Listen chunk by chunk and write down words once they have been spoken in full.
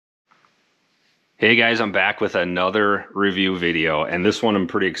Hey guys, I'm back with another review video, and this one I'm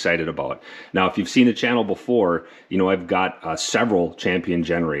pretty excited about. Now, if you've seen the channel before, you know I've got several Champion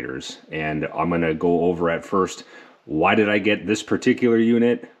generators, and I'm going to go over at first, why did I get this particular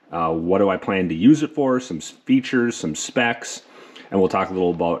unit? What do I plan to use it for? Some features, some specs, and we'll talk a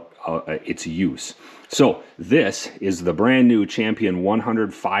little about its use. So this is the brand new Champion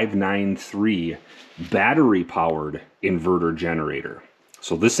 100-593 battery-powered inverter generator.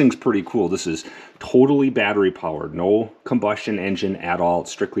 So this thing's pretty cool. This is totally battery powered, no combustion engine at all. It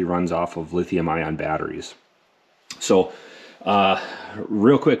strictly runs off of lithium ion batteries. So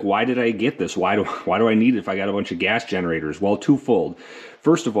real quick, why did I get this? Why do I need it if I got a bunch of gas generators? Well, twofold.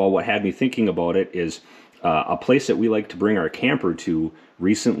 First of all, what had me thinking about it is a place that we like to bring our camper to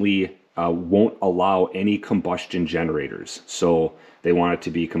recently won't allow any combustion generators. So they want it to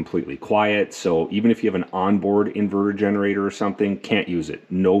be completely quiet. So even if you have an onboard inverter generator or something, can't use it.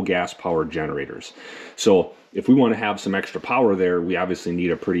 No gas powered generators. So if we want to have some extra power there, we obviously need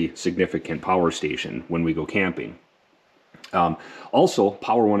a pretty significant power station when we go camping. Also,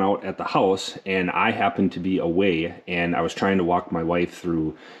 power went out at the house and I happened to be away, and I was trying to walk my wife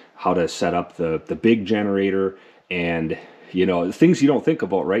through how to set up the big generator, and you know, things you don't think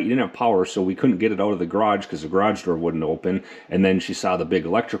about, right? You didn't have power, so we couldn't get it out of the garage because the garage door wouldn't open. And then she saw the big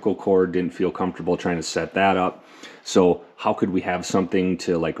electrical cord, didn't feel comfortable trying to set that up. So how could we have something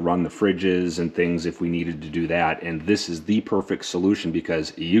to like run the fridges and things if we needed to do that? And this is the perfect solution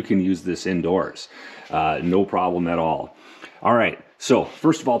because you can use this indoors. No problem at all. All right, so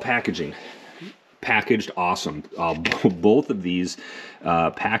first of all, packaging. Packaged awesome. Both of these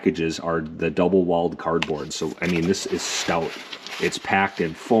packages are the double-walled cardboard. So, I mean, this is stout. It's packed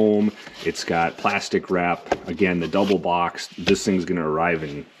in foam. It's got plastic wrap. Again, the double box. This thing's going to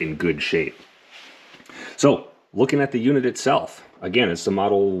arrive in good shape. So, looking at the unit itself, again, it's the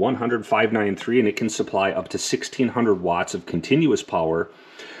model 100-593, and it can supply up to 1,600 watts of continuous power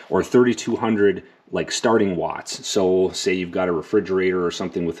or 3,200 like starting watts. So say you've got a refrigerator or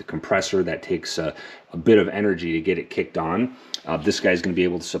something with a compressor that takes a bit of energy to get it kicked on. This guy's going to be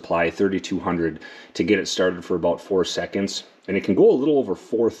able to supply 3,200 to get it started for about 4 seconds. And it can go a little over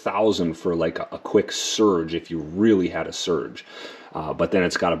 4,000 for like a quick surge if you really had a surge. But then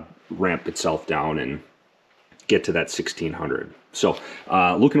it's got to ramp itself down and get to that 1,600. So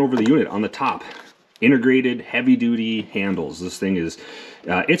looking over the unit on the top, integrated heavy duty handles. This thing is,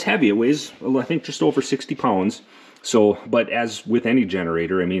 it's heavy. It weighs, I think, just over 60 pounds. So, but as with any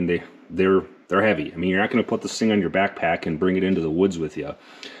generator, I mean, they're heavy. I mean, you're not going to put this thing on your backpack and bring it into the woods with you.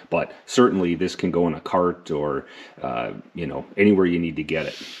 But certainly this can go in a cart or, you know, anywhere you need to get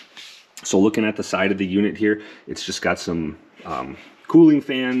it. So looking at the side of the unit here, it's just got some cooling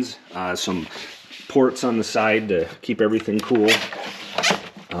fans, some ports on the side to keep everything cool.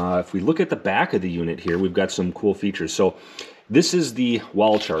 If we look at the back of the unit here, we've got some cool features. So this is the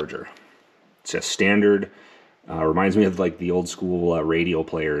wall charger. It's a standard, reminds me of like the old school radio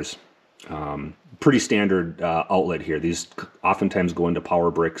players. Pretty standard outlet here. These oftentimes go into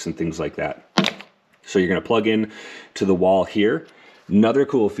power bricks and things like that. So you're going to plug in to the wall here. Another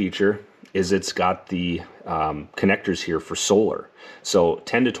cool feature is it's got the connectors here for solar. So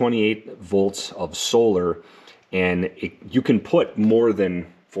 10 to 28 volts of solar, and you can put more than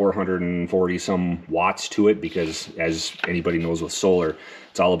 440 some watts to it because, as anybody knows with solar,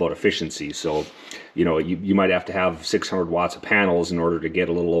 it's all about efficiency. So, you know, you might have to have 600 watts of panels in order to get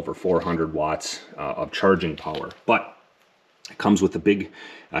a little over 400 watts of charging power. But it comes with a big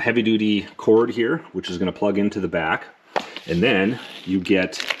heavy duty cord here, which is going to plug into the back. And then you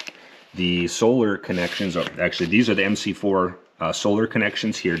get the solar connections. Actually, these are the MC4 solar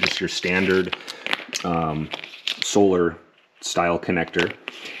connections here, just your standard solar style connector.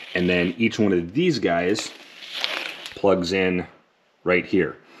 And then each one of these guys plugs in right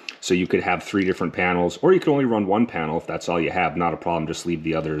here. So you could have 3 different panels, or you could only run 1 panel if that's all you have. Not a problem, just leave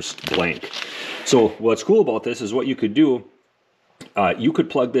the others blank. So what's cool about this is what you could do, you could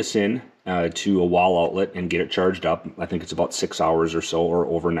plug this in to a wall outlet and get it charged up. I think it's about 6 hours or so, or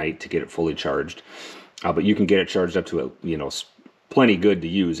overnight to get it fully charged. But you can get it charged up to, you know, plenty good to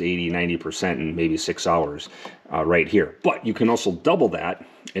use, 80-90% in maybe 6 hours right here. But you can also double that,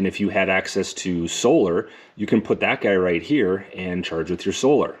 and if you had access to solar, you can put that guy right here and charge with your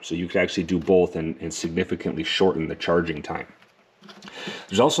solar. So you could actually do both and significantly shorten the charging time.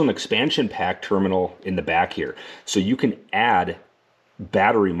 There's also an expansion pack terminal in the back here. So you can add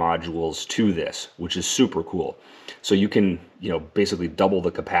battery modules to this, which is super cool. So you can, you know, basically double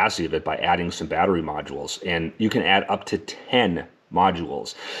the capacity of it by adding some battery modules, and you can add up to 10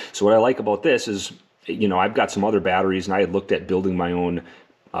 modules. So what I like about this is, you know, I've got some other batteries, and I had looked at building my own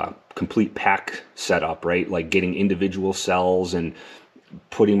complete pack setup, right? Like getting individual cells and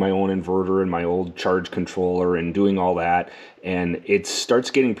putting my own inverter and my old charge controller and doing all that. And it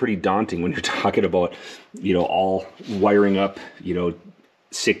starts getting pretty daunting when you're talking about, you know, all wiring up, you know,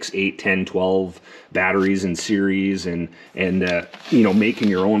 6, 8, 10, 12 batteries in series and you know, making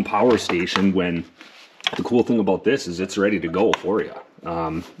your own power station, when the cool thing about this is it's ready to go for you.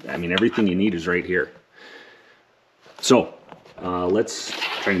 I mean, everything you need is right here. So let's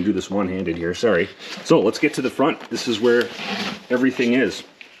try and do this one-handed here, sorry. So let's get to the front. This is where everything is.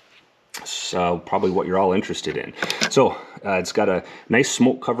 So probably what you're all interested in. So it's got a nice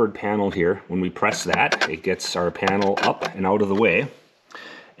smoke-covered panel here. When we press that, it gets our panel up and out of the way.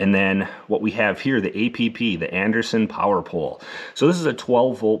 And then what we have here, the APP, the Anderson Power Pole. So this is a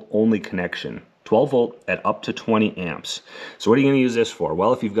 12 volt only connection. 12 volt at up to 20 amps. So what are you going to use this for?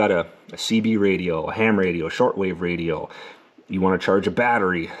 Well, if you've got a CB radio, a ham radio, shortwave radio, you want to charge a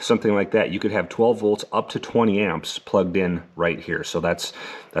battery, something like that, you could have 12 volts up to 20 amps plugged in right here. So that's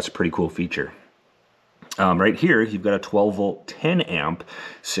a pretty cool feature. Right here, you've got a 12 volt, 10 amp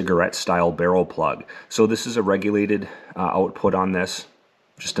cigarette style barrel plug. So this is a regulated output on this.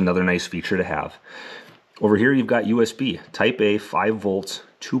 Just another nice feature to have. Over here, you've got USB, Type A, 5 volts,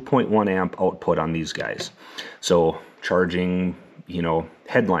 2.1 amp output on these guys. So charging, you know,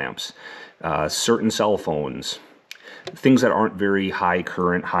 headlamps, certain cell phones, things that aren't very high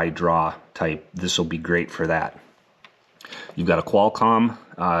current, high draw type, this will be great for that. You've got a Qualcomm,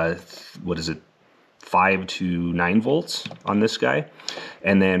 what is it, 5 to 9 volts on this guy.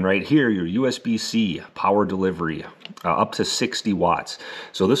 And then right here, your USB-C power delivery, up to 60 watts.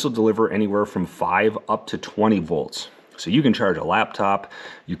 So this will deliver anywhere from 5 up to 20 volts. So you can charge a laptop,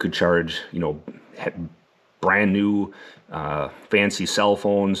 you could charge, you know, brand new fancy cell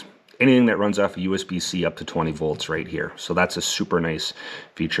phones, anything that runs off of USB-C up to 20 volts right here. So that's a super nice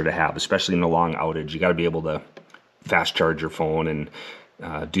feature to have, especially in a long outage. You got to be able to fast charge your phone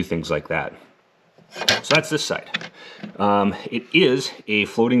and do things like that. So that's this side. It is a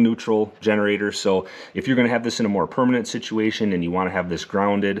floating neutral generator, so if you're going to have this in a more permanent situation and you want to have this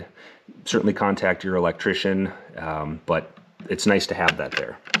grounded, certainly contact your electrician, but it's nice to have that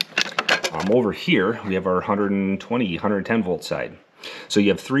there. Over here, we have our 120, 110 volt side. So you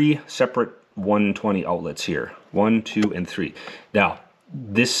have 3 separate 120 outlets here, 1, 2, and 3. Now,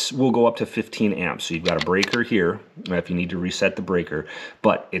 this will go up to 15 amps. So you've got a breaker here if you need to reset the breaker,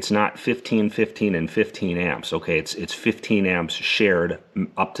 but it's not 15, 15, and 15 amps. Okay, it's 15 amps shared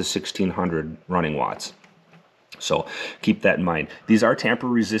up to 1600 running watts. So keep that in mind. These are tamper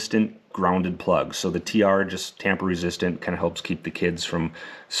resistant grounded plugs. So the TR, just tamper resistant, kind of helps keep the kids from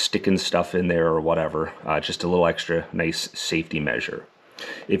sticking stuff in there or whatever. Just a little extra nice safety measure.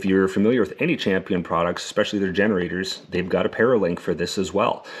 If you're familiar with any Champion products, especially their generators, they've got a Paralink for this as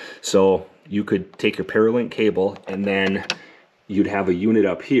well. So you could take your Paralink cable and then you'd have a unit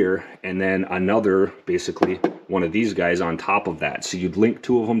up here and then another, basically one of these guys on top of that. So you'd link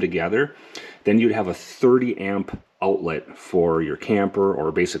 2 of them together. Then you'd have a 30 amp outlet for your camper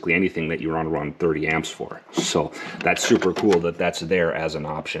or basically anything that you want to run 30 amps for. So that's super cool that that's there as an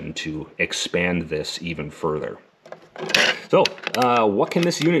option to expand this even further. So what can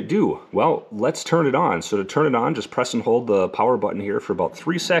this unit do? Well, let's turn it on. So to turn it on, just press and hold the power button here for about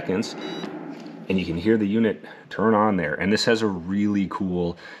 3 seconds and you can hear the unit turn on there. And this has a really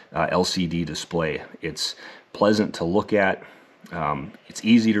cool LCD display. It's pleasant to look at. It's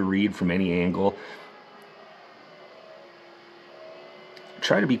easy to read from any angle.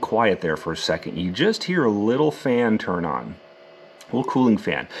 Try to be quiet there for a second. You just hear a little fan turn on. A little cooling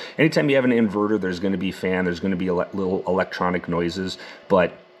fan. Anytime you have an inverter, there's going to be fan, there's going to be little electronic noises,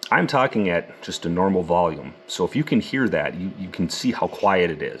 but I'm talking at just a normal volume. So if you can hear that, you can see how quiet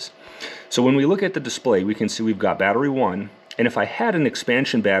it is. So when we look at the display, we can see we've got battery 1, and if I had an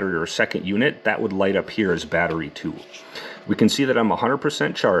expansion battery or a second unit, that would light up here as battery 2. We can see that I'm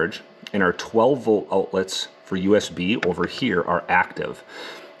 100% charged, and our 12 volt outlets for USB over here are active.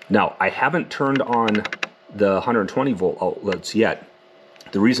 Now, I haven't turned on the 120 volt outlets yet.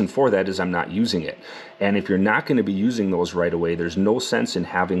 The reason for that is I'm not using it. And if you're not going to be using those right away, there's no sense in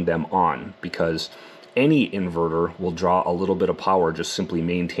having them on, because any inverter will draw a little bit of power just simply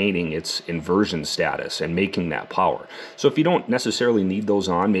maintaining its inversion status and making that power. So if you don't necessarily need those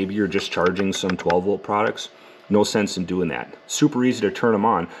on, maybe you're just charging some 12 volt products, no sense in doing that. Super easy to turn them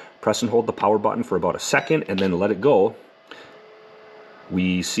on. Press and hold the power button for about a second and then let it go.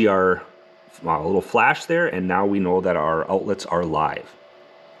 We see our little flash there, and now we know that our outlets are live.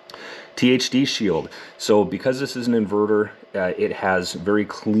 THD shield. So because this is an inverter, it has very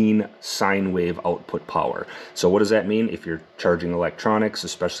clean sine wave output power. So what does that mean? If you're charging electronics,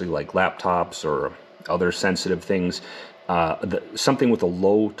 especially like laptops or other sensitive things, something with a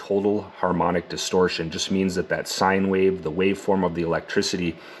low total harmonic distortion just means that that sine wave, the waveform of the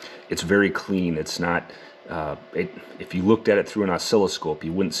electricity, it's very clean. It's not, if you looked at it through an oscilloscope,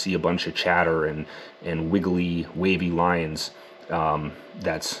 you wouldn't see a bunch of chatter and wiggly, wavy lines.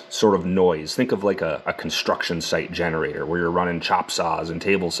 That's sort of noise. Think of like a construction site generator where you're running chop saws and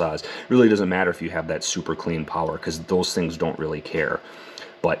table saws. It really doesn't matter if you have that super clean power, because those things don't really care.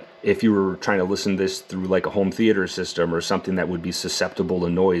 But if you were trying to listen to this through like a home theater system or something that would be susceptible to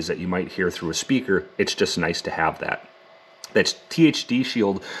noise that you might hear through a speaker, it's just nice to have that. That THD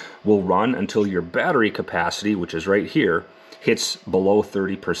shield will run until your battery capacity, which is right here, hits below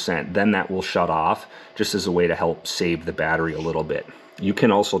 30%. Then that will shut off, just as a way to help save the battery a little bit. You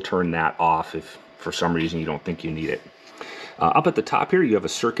can also turn that off if for some reason you don't think you need it. Up at the top here, you have a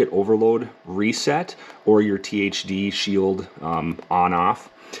circuit overload reset or your THD shield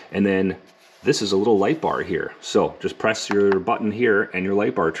on-off. And then this is a little light bar here. So just press your button here and your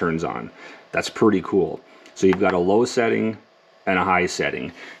light bar turns on. That's pretty cool. So you've got a low setting and a high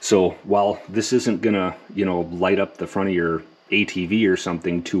setting. So while this isn't gonna, light up the front of your ATV or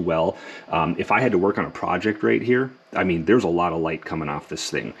something too well, if I had to work on a project right here, I mean, there's a lot of light coming off this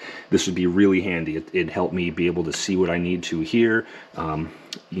thing. This would be really handy. It'd help me be able to see what I need to here,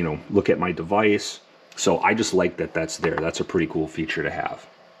 look at my device. So I just like that that's there. That's a pretty cool feature to have.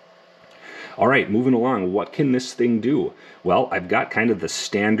 All right, moving along, what can this thing do? Well, I've got kind of the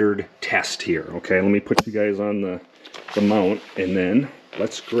standard test here. Okay, let me put you guys on the mount, and then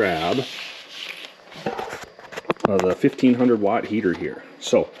let's grab the 1500 watt heater here.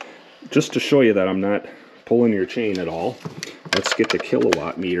 So just to show you that I'm not pulling your chain at all, let's get the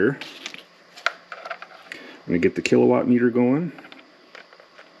kilowatt meter. I'm gonna get the kilowatt meter going.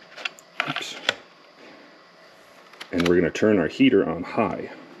 Oops. And we're gonna turn our heater on high.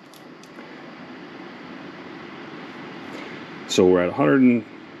 So we're at 111,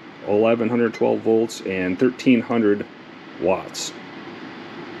 112 volts and 1300 watts.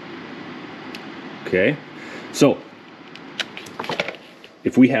 Okay, so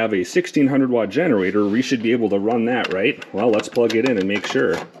if we have a 1600 watt generator, we should be able to run that, right? Well, let's plug it in and make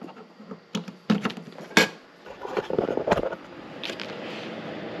sure.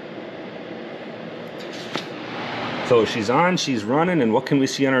 So she's on, she's running, and what can we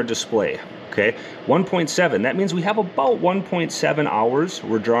see on our display? Okay, 1.7. That means we have about 1.7 hours.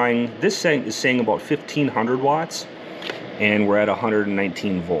 We're drawing, this is saying about 1500 watts, and we're at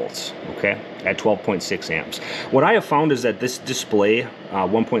 119 volts, okay, at 12.6 amps. What I have found is that this display,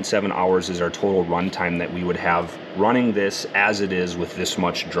 1.7 hours is our total runtime that we would have running this as it is with this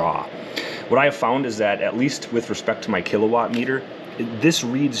much draw. What I have found is that, at least with respect to my kilowatt meter, this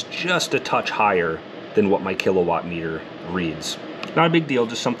reads just a touch higher than what my kilowatt meter reads. Not a big deal,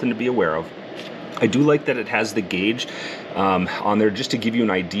 just something to be aware of. I do like that it has the gauge on there just to give you an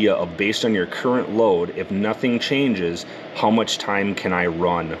idea of, based on your current load, if nothing changes, how much time can I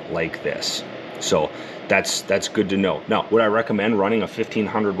run like this. So that's good to know. Now, would I recommend running a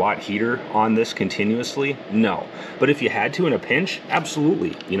 1500 watt heater on this continuously? No. But if you had to in a pinch,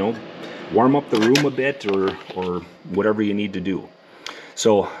 absolutely. Warm up the room a bit or whatever you need to do.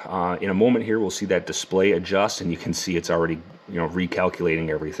 So in a moment here, we'll see that display adjust, and you can see it's already recalculating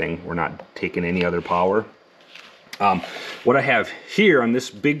everything. We're not taking any other power. What I have here on this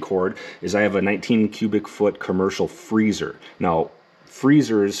big cord is I have a 19 cubic foot commercial freezer. Now,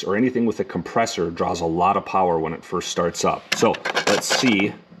 freezers or anything with a compressor draws a lot of power when it first starts up. So let's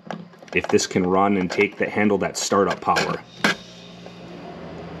see if this can run and handle that startup power.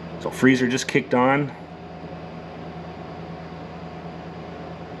 So freezer just kicked on.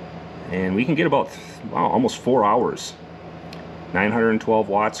 And we can get about, wow, almost 4 hours. 912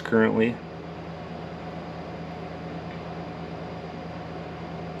 watts currently.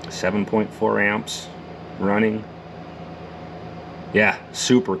 7.4 amps running. Yeah,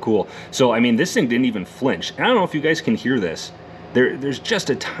 super cool. So, I mean, this thing didn't even flinch. And I don't know if you guys can hear this. There's just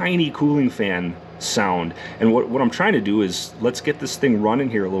a tiny cooling fan sound. And what I'm trying to do is, let's get this thing running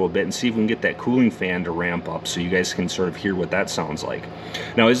here a little bit and see if we can get that cooling fan to ramp up so you guys can sort of hear what that sounds like.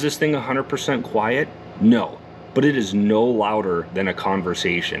 Now, is this thing 100% quiet? No. But it is no louder than a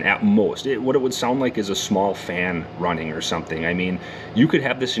conversation at most. What it would sound like is a small fan running or something. I mean, you could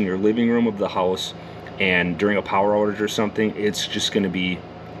have this in your living room of the house, and during a power outage or something, it's just going to be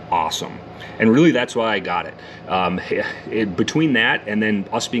awesome. And really, that's why I got it. Between that and then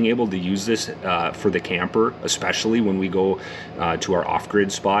us being able to use this for the camper, especially when we go to our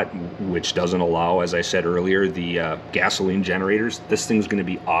off-grid spot, which doesn't allow, as I said earlier, the gasoline generators, this thing's going to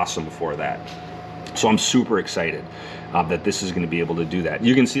be awesome for that. So I'm super excited that this is going to be able to do that.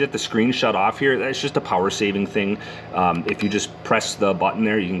 You can see that the screen shut off here. That's just a power saving thing. If you just press the button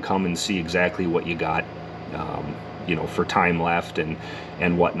there, you can come and see exactly what you got, you know, for time left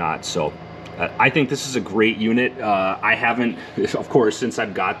and whatnot. So I think this is a great unit. I haven't, of course, since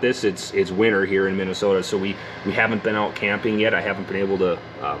I've got this, it's winter here in Minnesota, so we haven't been out camping yet. I haven't been able to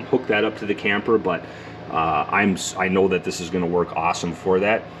hook that up to the camper, but I know that this is going to work awesome for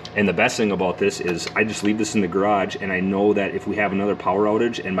that. And the best thing about this is I just leave this in the garage, and I know that if we have another power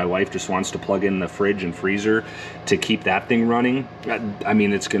outage and my wife just wants to plug in the fridge and freezer to keep that thing running, I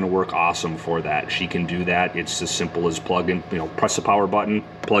mean, it's going to work awesome for that. She can do that. It's as simple as plug in, you know, press the power button,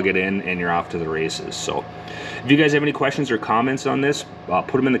 plug it in, and you're off to the races. So if you guys have any questions or comments on this,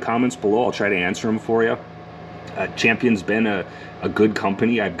 put them in the comments below. I'll try to answer them for you. Champion's been a good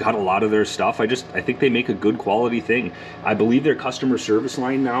company. I've got a lot of their stuff. I think they make a good quality thing. I believe their customer service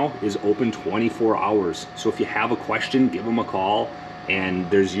line now is open 24 hours. So if you have a question, give them a call, and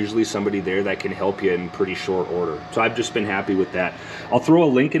there's usually somebody there that can help you in pretty short order. So I've just been happy with that. I'll throw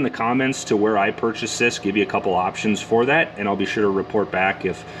a link in the comments to where I purchased this, give you a couple options for that, and I'll be sure to report back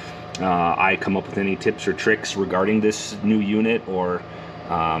if I come up with any tips or tricks regarding this new unit, or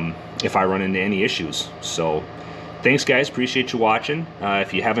if I run into any issues. So thanks guys, appreciate you watching.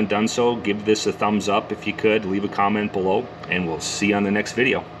 If you haven't done so, give this a thumbs up if you could, leave a comment below, and we'll see you on the next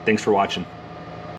video. Thanks for watching.